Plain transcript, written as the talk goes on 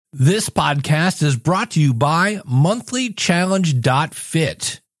This podcast is brought to you by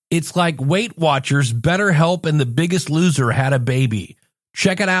monthlychallenge.fit. It's like Weight Watchers, BetterHelp, and The Biggest Loser had a baby.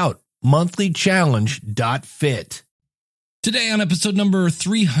 Check it out, monthlychallenge.fit. Today on episode number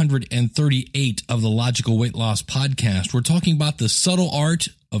 338 of the Logical Weight Loss Podcast, we're talking about the subtle art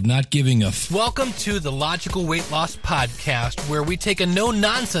of not giving a f. Welcome to the Logical Weight Loss Podcast, where we take a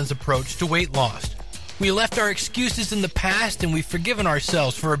no-nonsense approach to weight loss. We left our excuses in the past and we've forgiven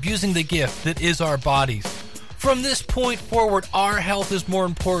ourselves for abusing the gift that is our bodies. From this point forward, our health is more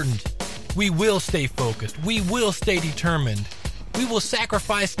important. We will stay focused. We will stay determined. We will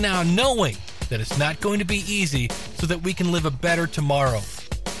sacrifice now knowing that it's not going to be easy so that we can live a better tomorrow.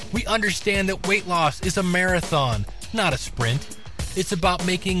 We understand that weight loss is a marathon, not a sprint. It's about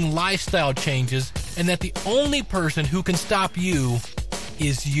making lifestyle changes and that the only person who can stop you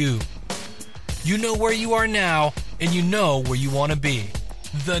is you. You know where you are now, and you know where you want to be.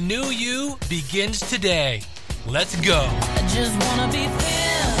 The new you begins today. Let's go. I just want to be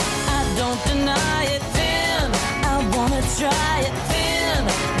thin. I don't deny it, thin. I want to try it, thin.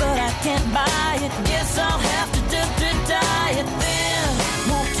 But I can't buy it. Guess I'll have to diet thin.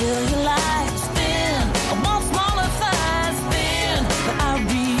 Won't kill your life, thin. I want smaller thighs, thin. But I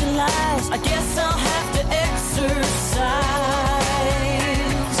realize I guess I'll have to exercise.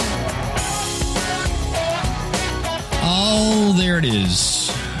 Oh, there it is.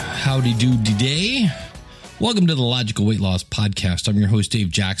 Howdy doody day. Welcome to the Logical Weight Loss Podcast. I'm your host, Dave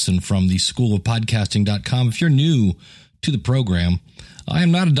Jackson from the schoolofpodcasting.com. If you're new to the program, I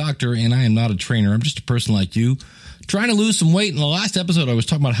am not a doctor and I am not a trainer. I'm just a person like you trying to lose some weight. In the last episode, I was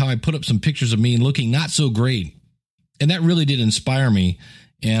talking about how I put up some pictures of me looking not so great. And that really did inspire me.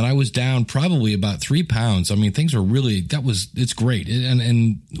 And I was down probably about 3 pounds. I mean, things were really, it's great.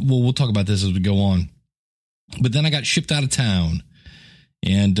 And we'll talk about this as we go on. But then I got shipped out of town.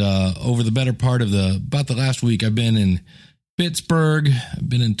 And over the better part of about the last week, I've been in Pittsburgh, I've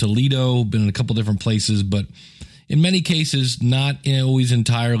been in Toledo, been in a couple different places, but in many cases, not always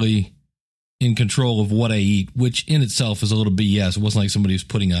entirely in control of what I eat, which in itself is a little BS. It wasn't like somebody was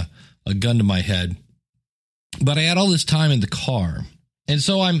putting a gun to my head. But I had all this time in the car. And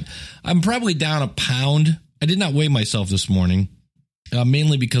so I'm probably down a pound. I did not weigh myself this morning,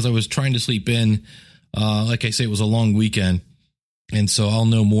 mainly because I was trying to sleep in. Like I say, it was a long weekend, and so I'll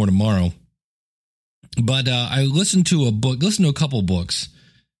know more tomorrow. But I listened to a couple books,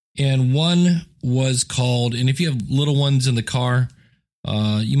 and one was called, and if you have little ones in the car,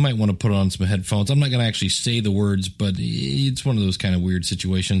 you might want to put on some headphones. I'm not going to actually say the words, but it's one of those kind of weird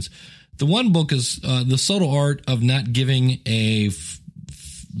situations. The one book is The Subtle Art of Not Giving a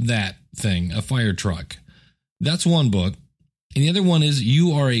fire truck. That's one book. And the other one is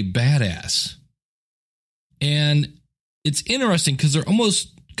You Are a Badass. And it's interesting because they're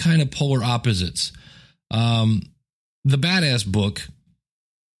almost kind of polar opposites. The Badass book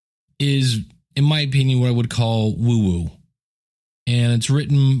is, in my opinion, what I would call woo-woo. And it's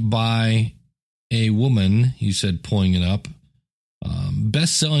written by a woman, he said, pulling it up,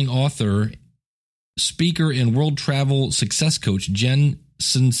 best-selling author, speaker, and world travel success coach, Jen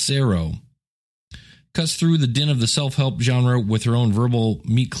Sincero. Cuts through the din of the self-help genre with her own verbal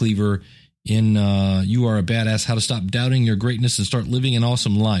meat cleaver in You Are a Badass, How to Stop Doubting Your Greatness and Start Living an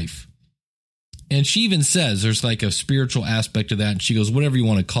Awesome Life. And she even says there's like a spiritual aspect to that. And she goes, whatever you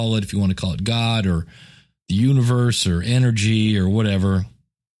want to call it, if you want to call it God or the universe or energy or whatever.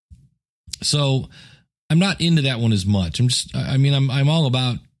 So I'm not into that one as much. I'm all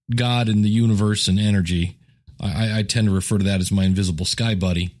about God and the universe and energy. I tend to refer to that as my invisible sky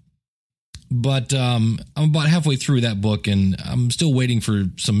buddy. But I'm about halfway through that book, and I'm still waiting for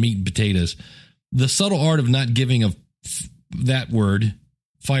some meat and potatoes. The Subtle Art of Not Giving that word,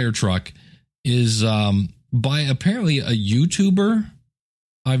 fire truck, is by apparently a YouTuber.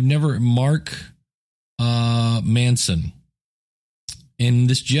 Mark Manson. In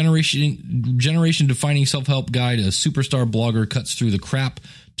this generation-defining self-help guide, a superstar blogger cuts through the crap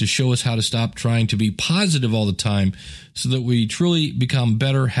to show us how to stop trying to be positive all the time so that we truly become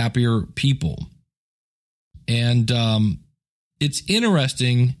better, happier people. And it's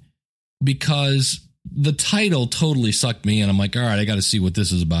interesting because the title totally sucked me, and I'm like, all right, I got to see what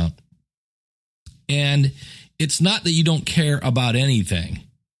this is about. And it's not that you don't care about anything.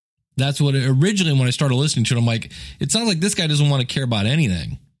 That's what originally, when I started listening to it, I'm like, it sounds like this guy doesn't want to care about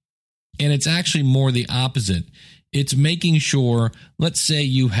anything. And it's actually more the opposite. It's making sure, let's say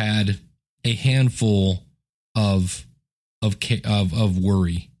you had a handful of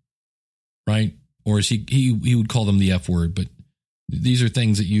worry, right? Or as he would call them the F word, but these are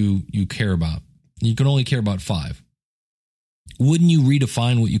things that you care about. You can only care about 5. wouldn't you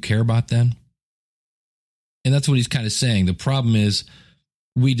redefine what you care about then? And that's what he's kind of saying. The problem is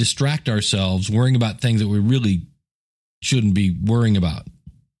we distract ourselves worrying about things that we really shouldn't be worrying about.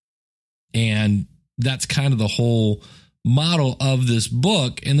 And that's kind of the whole model of this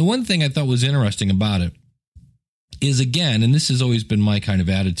book. And the one thing I thought was interesting about it is, again, and this has always been my kind of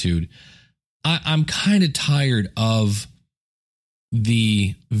attitude, I'm kind of tired of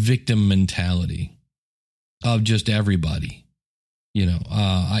the victim mentality of just everybody. You know,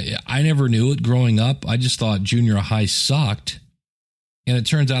 I never knew it growing up. I just thought junior high sucked. And it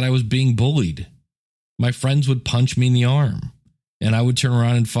turns out I was being bullied. My friends would punch me in the arm, and I would turn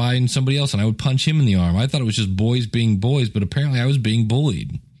around and find somebody else, and I would punch him in the arm. I thought it was just boys being boys, but apparently I was being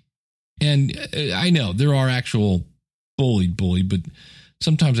bullied. And I know there are actual bully, but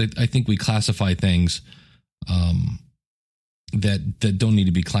sometimes I think we classify things that don't need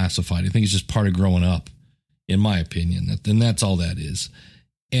to be classified. I think it's just part of growing up, in my opinion. And that's all that is.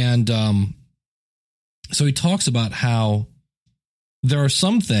 And so he talks about how there are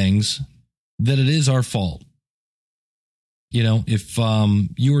some things that it is our fault. You know, if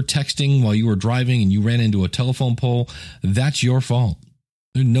you were texting while you were driving and you ran into a telephone pole, that's your fault.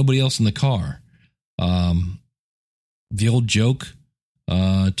 There's nobody else in the car. The old joke,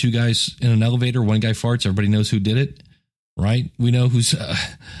 two guys in an elevator, one guy farts, everybody knows who did it, right? We know who's,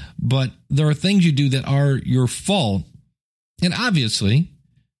 but there are things you do that are your fault. And obviously,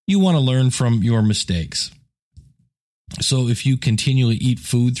 you want to learn from your mistakes. So if you continually eat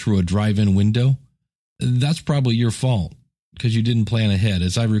food through a drive-in window, that's probably your fault because you didn't plan ahead.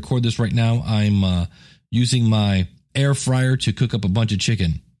 As I record this right now, I'm using my air fryer to cook up a bunch of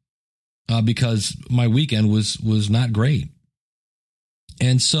chicken because my weekend was not great.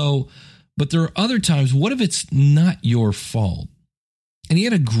 And so, but there are other times, what if it's not your fault? And he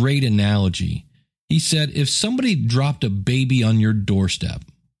had a great analogy. He said, if somebody dropped a baby on your doorstep,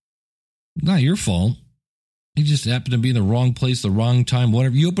 not your fault. He just happened to be in the wrong place, the wrong time,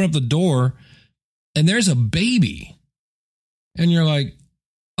 whatever. You open up the door and there's a baby. And you're like,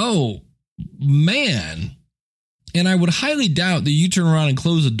 oh, man. And I would highly doubt that you turn around and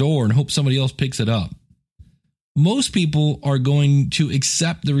close the door and hope somebody else picks it up. Most people are going to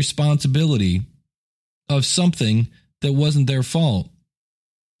accept the responsibility of something that wasn't their fault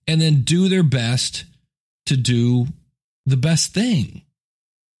and then do their best to do the best thing.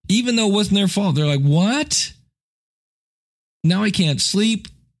 Even though it wasn't their fault. They're like, what? Now I can't sleep.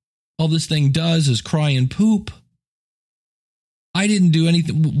 All this thing does is cry and poop. I didn't do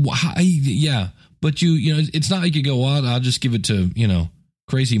anything. Yeah. But you know, it's not like you go, well, I'll just give it to, you know,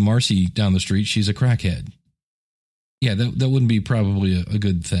 crazy Marcy down the street. She's a crackhead. Yeah, that wouldn't be probably a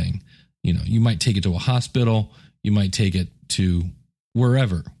good thing. You know, you might take it to a hospital. You might take it to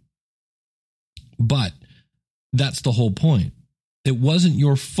wherever. But that's the whole point. It wasn't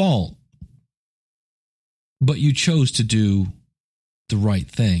your fault, but you chose to do the right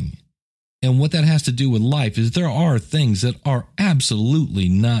thing. And what that has to do with life is there are things that are absolutely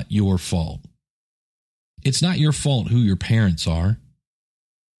not your fault. It's not your fault who your parents are.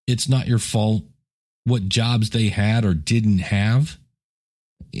 It's not your fault what jobs they had or didn't have.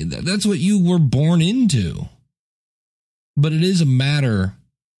 That's what you were born into. But it is a matter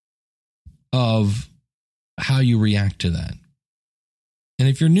of how you react to that. And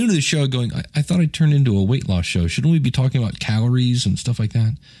if you're new to the show going, I thought I turned into a weight loss show. Shouldn't we be talking about calories and stuff like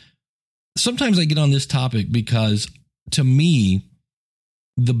that? Sometimes I get on this topic because to me,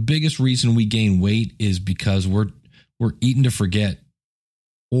 the biggest reason we gain weight is because we're eating to forget,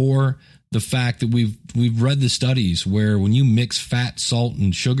 or the fact that we've read the studies where when you mix fat, salt,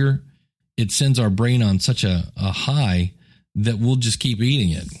 and sugar, it sends our brain on such a high that we'll just keep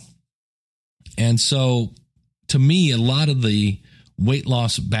eating it. And so to me, a lot of the weight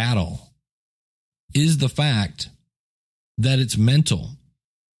loss battle is the fact that it's mental.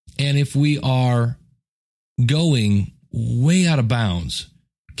 And if we are going way out of bounds,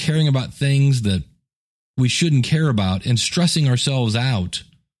 caring about things that we shouldn't care about and stressing ourselves out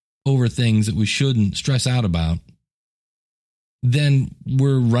over things that we shouldn't stress out about, then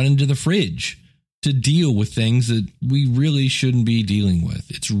we're running to the fridge to deal with things that we really shouldn't be dealing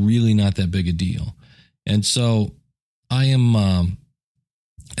with. It's really not that big a deal. And so I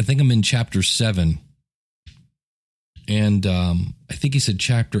think I'm in chapter 7. And I think he said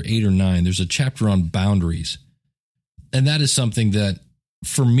chapter 8 or 9. There's a chapter on boundaries. And that is something that,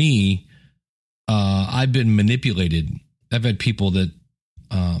 for me, I've been manipulated. I've had people that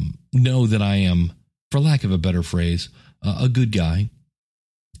know that I am, for lack of a better phrase, a good guy.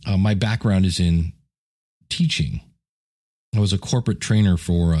 My background is in teaching. I was a corporate trainer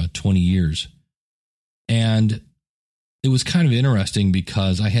for 20 years. And it was kind of interesting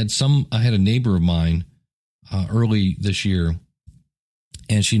because I had a neighbor of mine early this year,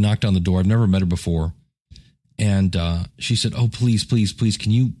 and she knocked on the door. I've never met her before. And she said, "Oh, please, please, please,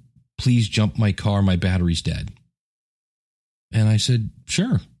 can you please jump my car? My battery's dead." And I said,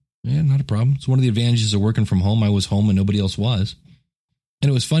 "Sure. Yeah, not a problem." It's one of the advantages of working from home. I was home and nobody else was. And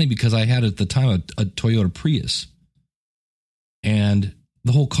it was funny because I had at the time a Toyota Prius, and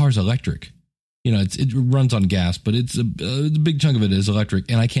the whole car's electric. You know, it runs on gas, but it's a big chunk of it is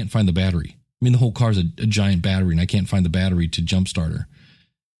electric, and I can't find the battery. I mean, the whole car's a giant battery, and I can't find the battery to jumpstart her.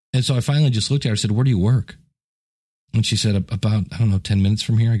 And so I finally just looked at her and said, "Where do you work?" And she said, "About, I don't know, 10 minutes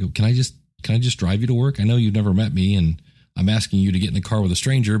from here." I go, Can I just drive you to work? I know you've never met me, and I'm asking you to get in the car with a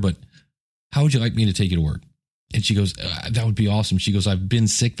stranger, but how would you like me to take you to work?" And she goes, "That would be awesome." She goes, "I've been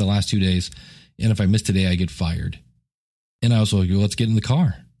sick the last 2 days, and if I miss today, I get fired." And I was like, "Well, let's get in the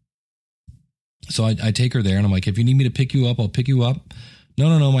car." So I take her there, and I'm like, "If you need me to pick you up, I'll pick you up."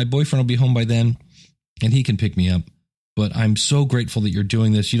 No, my boyfriend will be home by then, and he can pick me up. But I'm so grateful that you're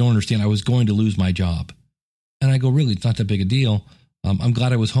doing this. You don't understand. I was going to lose my job. And I go, "Really? It's not that big a deal. I'm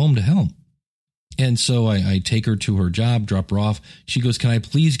glad I was home to help." And so I take her to her job, drop her off. She goes, "Can I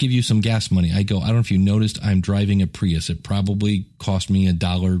please give you some gas money?" I go, "I don't know if you noticed, I'm driving a Prius. It probably cost me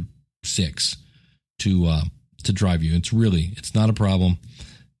 $1.06 to drive you. It's not a problem.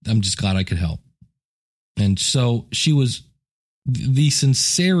 I'm just glad I could help." And so she was, the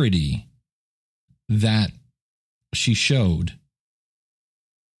sincerity that she showed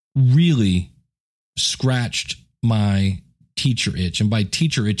really scratched my teacher itch. And by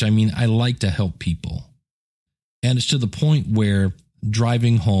teacher itch, I mean, I like to help people. And it's to the point where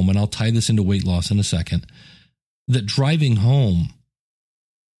driving home, and I'll tie this into weight loss in a second, that driving home,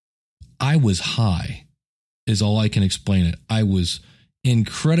 I was high, is all I can explain it. I was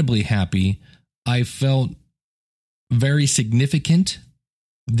incredibly happy. I felt very significant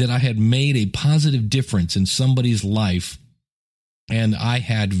that I had made a positive difference in somebody's life, and I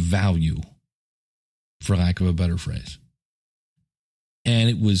had value, for lack of a better phrase. And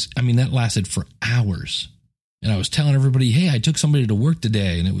it was, I mean, that lasted for hours. And I was telling everybody, "Hey, I took somebody to work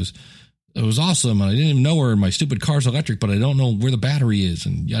today, and it was awesome. And I didn't even know her. My stupid car's electric, but I don't know where the battery is,"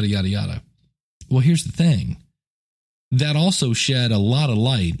 and yada, yada, yada. Well, here's the thing. That also shed a lot of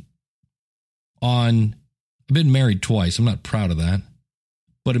light on, I've been married twice. I'm not proud of that.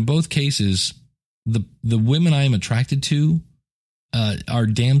 But in both cases, the women I am attracted to are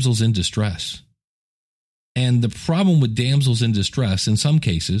damsels in distress. And the problem with damsels in distress, in some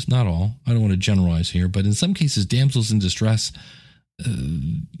cases, not all, I don't want to generalize here, but in some cases, damsels in distress,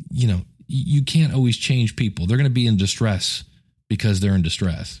 you can't always change people. They're going to be in distress because they're in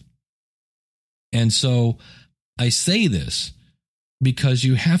distress. And so I say this because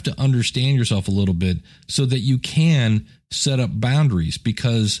you have to understand yourself a little bit so that you can set up boundaries.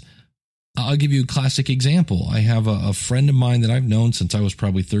 Because I'll give you a classic example. I have a friend of mine that I've known since I was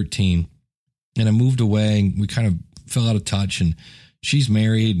probably 13. And I moved away, and we kind of fell out of touch, and she's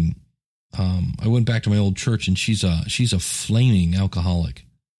married. And I went back to my old church, and she's a flaming alcoholic.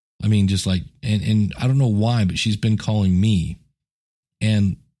 I mean, just like, and I don't know why, but she's been calling me,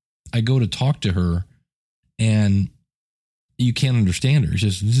 and I go to talk to her, and you can't understand her. It's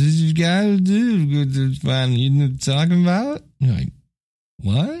just, "This is you guys do. It's fine. You know what I'm talking about?" You're like,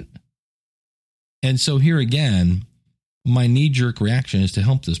 "What?" And so here again, my knee-jerk reaction is to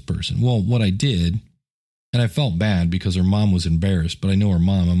help this person. Well, what I did, and I felt bad because her mom was embarrassed, but I know her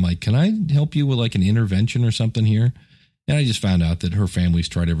mom. I'm like, "Can I help you with like an intervention or something here?" And I just found out that her family's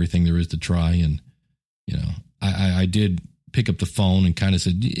tried everything there is to try. And, I did pick up the phone and kind of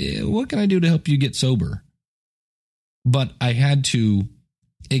said, "What can I do to help you get sober?" But I had to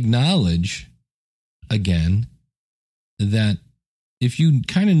acknowledge again that if you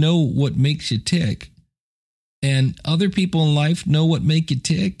kind of know what makes you tick, and other people in life know what make you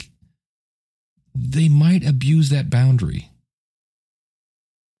tick, they might abuse that boundary.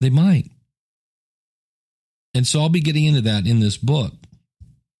 They might. And so I'll be getting into that in this book.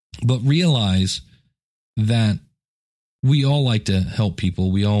 But realize that we all like to help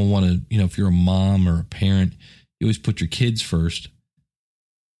people. We all want to, if you're a mom or a parent, you always put your kids first.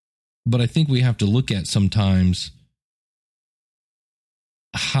 But I think we have to look at sometimes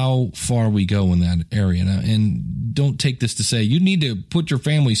how far we go in that area. And don't take this to say you need to put your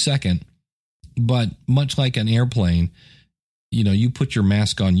family second, but much like an airplane, you put your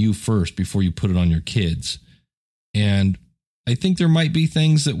mask on you first before you put it on your kids. And I think there might be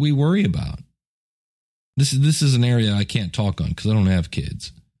things that we worry about. This is an area I can't talk on because I don't have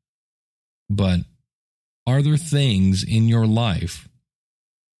kids. But are there things in your life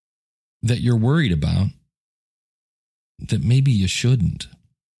that you're worried about that maybe you shouldn't?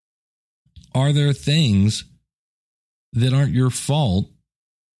 Are there things that aren't your fault?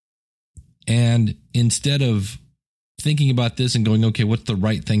 And instead of thinking about this and going, okay, what's the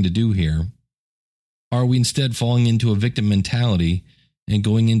right thing to do here? Are we instead falling into a victim mentality and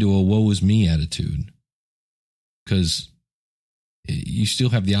going into a woe is me attitude? Because you still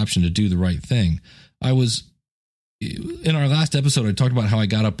have the option to do the right thing. In our last episode, I talked about how I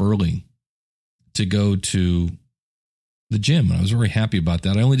got up early to go to the gym. And I was very happy about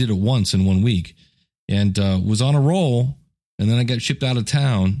that. I only did it once in 1 week and was on a roll. And then I got shipped out of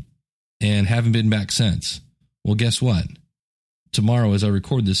town and haven't been back since. Well, guess what? Tomorrow, as I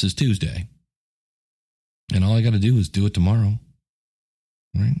record this, is Tuesday. And all I got to do is do it tomorrow.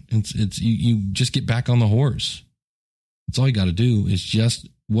 Right? You just get back on the horse. That's all you got to do is just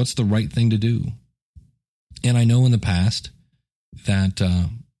what's the right thing to do. And I know in the past that,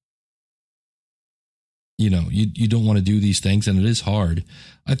 you don't want to do these things, and it is hard.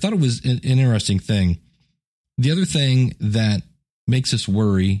 I thought it was an interesting thing. The other thing that makes us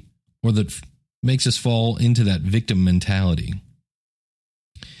worry or that makes us fall into that victim mentality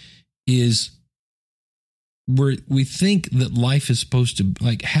is we think that life is supposed to,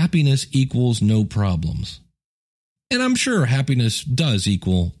 like, happiness equals no problems. And I'm sure happiness does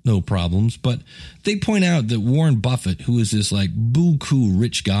equal no problems, but they point out that Warren Buffett, who is this like buku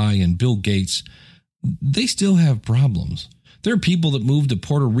rich guy, and Bill Gates, they still have problems. There are people that move to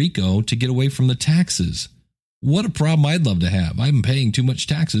Puerto Rico to get away from the taxes. What a problem I'd love to have. I'm paying too much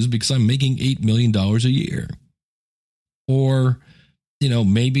taxes because I'm making $8 million a year. Or,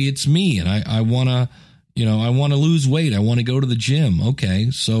 maybe it's me and I want to lose weight. I want to go to the gym.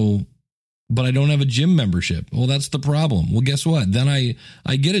 Okay, but I don't have a gym membership. Well, that's the problem. Well, guess what? Then I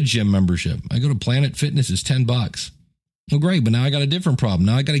get a gym membership. I go to Planet Fitness. It's $10. Well, great. But now I got a different problem.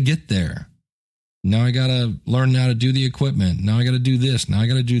 Now I got to get there. Now I got to learn how to do the equipment. Now I got to do this. Now I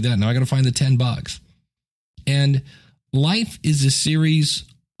got to do that. Now I got to find the $10. And life is a series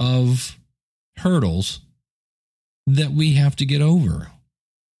of hurdles that we have to get over.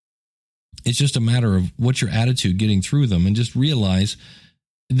 It's just a matter of what's your attitude getting through them, and just realize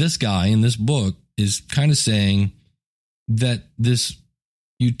this guy in this book is kind of saying that this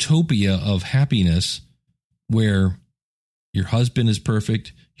utopia of happiness where your husband is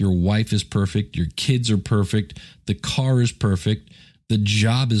perfect, your wife is perfect, your kids are perfect, the car is perfect, the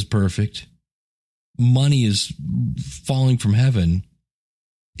job is perfect, money is falling from heaven,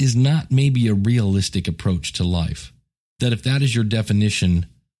 is not maybe a realistic approach to life. That if that is your definition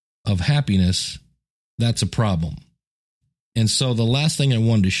of happiness, that's a problem. And so the last thing I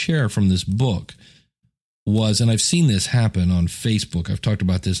wanted to share from this book was, and I've seen this happen on Facebook, I've talked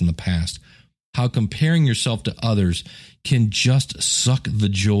about this in the past, how comparing yourself to others can just suck the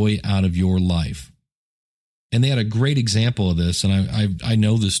joy out of your life. And they had a great example of this, and I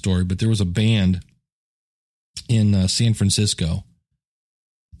know this story, but there was a band in San Francisco,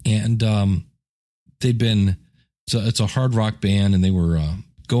 and it's a hard rock band, and they were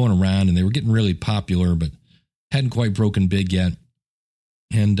going around, and they were getting really popular, but hadn't quite broken big yet.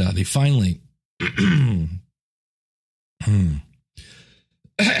 And they finally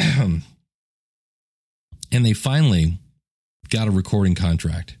got a recording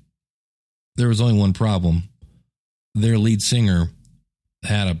contract. There was only one problem. Their lead singer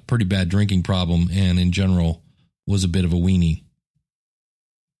had a pretty bad drinking problem, and in general was a bit of a weenie.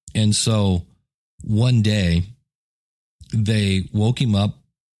 And so one day they woke him up,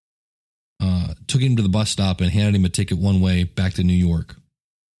 took him to the bus stop, and handed him a ticket one way back to New York.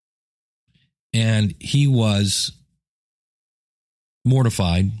 And he was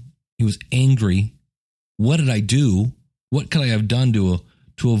mortified. He was angry. What did I do? What could I have done to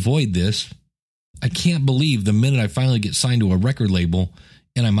avoid this? I can't believe the minute I finally get signed to a record label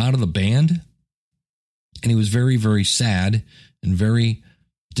and I'm out of the band. And he was very, very sad and very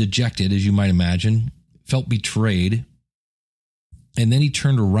dejected, as you might imagine, felt betrayed. And then he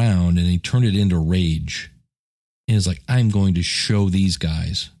turned around and he turned it into rage. And he's like, I'm going to show these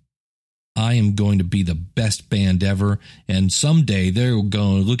guys. I am going to be the best band ever. And someday they're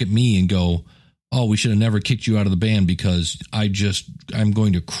going to look at me and go, oh, we should have never kicked you out of the band because I'm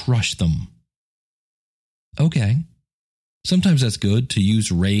going to crush them. Okay. Sometimes that's good to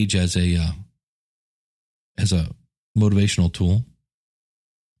use rage as a motivational tool.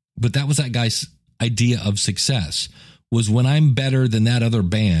 But that was that guy's idea of success, was when I'm better than that other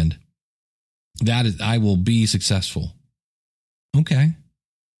band, I will be successful. Okay.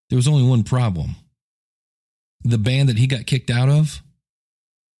 There was only one problem. The band that he got kicked out of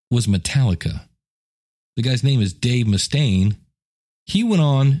was Metallica. The guy's name is Dave Mustaine. He went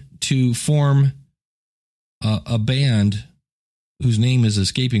on to form a band whose name is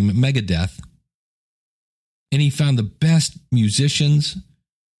escaping, Megadeth, and he found the best musicians.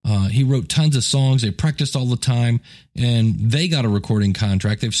 He wrote tons of songs. They practiced all the time, and they got a recording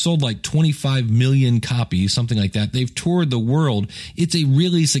contract. They've sold like 25 million copies, something like that. They've toured the world. It's a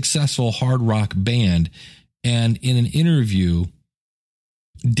really successful hard rock band. And in an interview,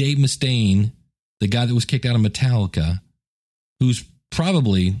 Dave Mustaine, the guy that was kicked out of Metallica, who's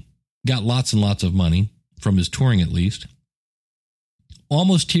probably got lots and lots of money from his touring at least,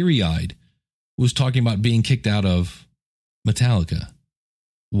 almost teary-eyed, was talking about being kicked out of Metallica.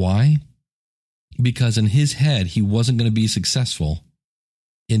 Why? Because in his head, he wasn't going to be successful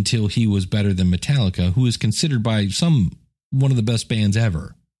until he was better than Metallica, who is considered by some one of the best bands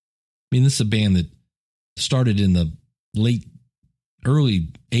ever. I mean, this is a band that started in the early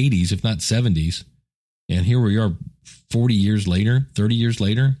 80s, if not 70s. And here we are 40 years later, 30 years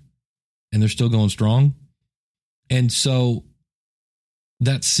later, and they're still going strong. And so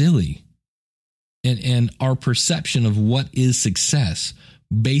that's silly. And our perception of what is success,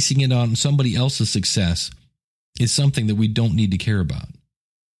 basing it on somebody else's success, is something that we don't need to care about.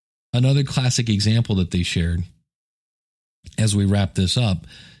 Another classic example that they shared as we wrap this up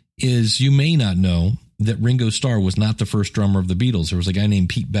is, you may not know that Ringo Starr was not the first drummer of the Beatles. There was a guy named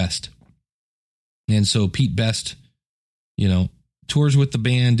Pete Best. And so Pete Best, tours with the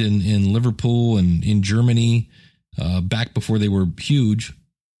band in Liverpool and in Germany back before they were huge.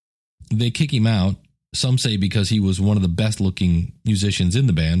 They kick him out. Some say because he was one of the best looking musicians in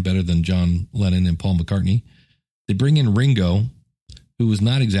the band, better than John Lennon and Paul McCartney. They bring in Ringo, who was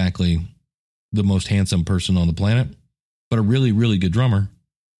not exactly the most handsome person on the planet, but a really, really good drummer.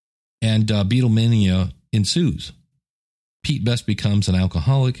 And Beatlemania ensues. Pete Best becomes an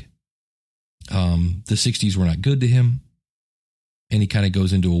alcoholic. The 60s were not good to him. And he kind of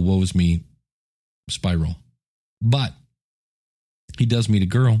goes into a woe is me spiral. But he does meet a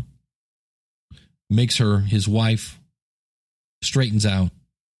girl, makes her his wife, straightens out.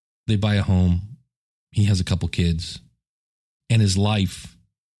 They buy a home. He has a couple kids. And his life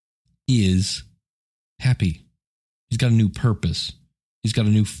is happy. He's got a new purpose. He's got a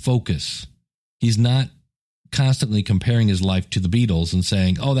new focus. He's not constantly comparing his life to the Beatles and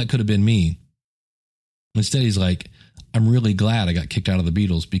saying, oh, that could have been me. Instead, he's like, I'm really glad I got kicked out of the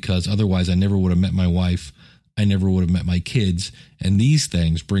Beatles, because otherwise I never would have met my wife. I never would have met my kids. And these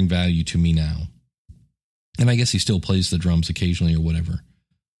things bring value to me now. And I guess he still plays the drums occasionally or whatever.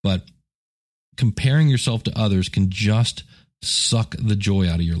 But comparing yourself to others can just suck the joy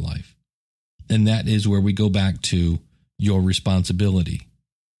out of your life. And that is where we go back to your responsibility.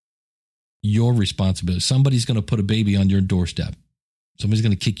 Your responsibility. Somebody's going to put a baby on your doorstep. Somebody's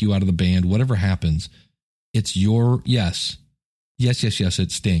going to kick you out of the band. Whatever happens, it's your yes. Yes,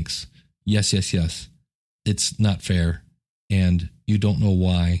 it stinks. Yes, it's not fair. And you don't know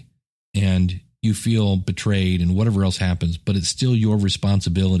why. And you feel betrayed and whatever else happens. But it's still your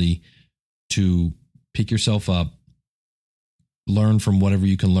responsibility to pick yourself up, learn from whatever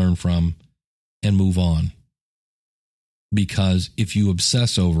you can learn from, and move on. Because if you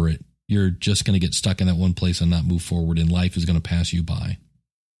obsess over it, you're just going to get stuck in that one place and not move forward, and life is going to pass you by.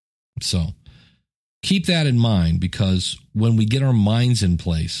 So keep that in mind, because when we get our minds in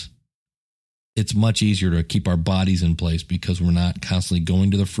place, it's much easier to keep our bodies in place, because we're not constantly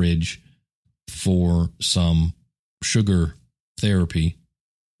going to the fridge for some sugar therapy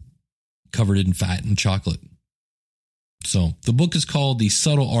covered in fat and chocolate. So the book is called The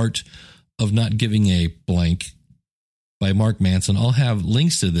Subtle Art of Not Giving a Blank by Mark Manson. I'll have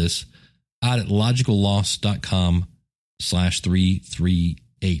links to this out at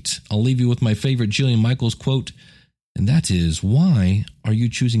logicalloss.com/338. I'll leave you with my favorite Jillian Michaels quote, and that is, why are you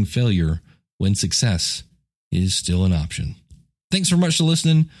choosing failure when success is still an option? Thanks so much for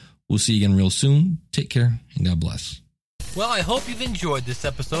listening. We'll see you again real soon. Take care, and God bless. Well, I hope you've enjoyed this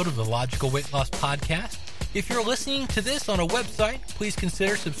episode of the Logical Weight Loss Podcast. If you're listening to this on a website, please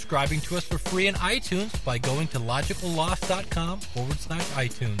consider subscribing to us for free in iTunes by going to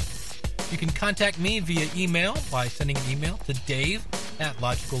logicalloss.com/iTunes. You can contact me via email by sending an email to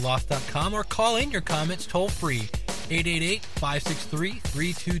dave@logicalloss.com or call in your comments toll-free,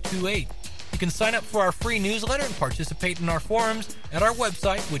 888-563-3228. You can sign up for our free newsletter and participate in our forums at our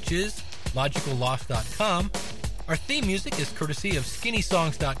website, which is logicalloss.com. Our theme music is courtesy of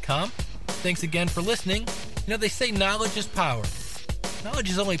skinnysongs.com. Thanks again for listening. They say knowledge is power. Knowledge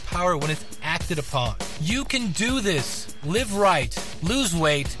is only power when it's acted upon. You can do this. Live right. Lose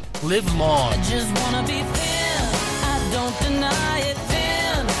weight. Live long. I just wanna be thin. I don't deny it.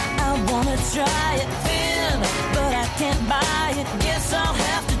 Thin. I wanna try it. Thin. But I can't buy it. Guess I'll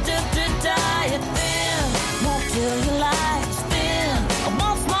have to diet. Thin. tell you lies. Then I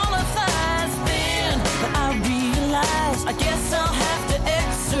want smaller thighs. Then, but I realize I guess I'll have to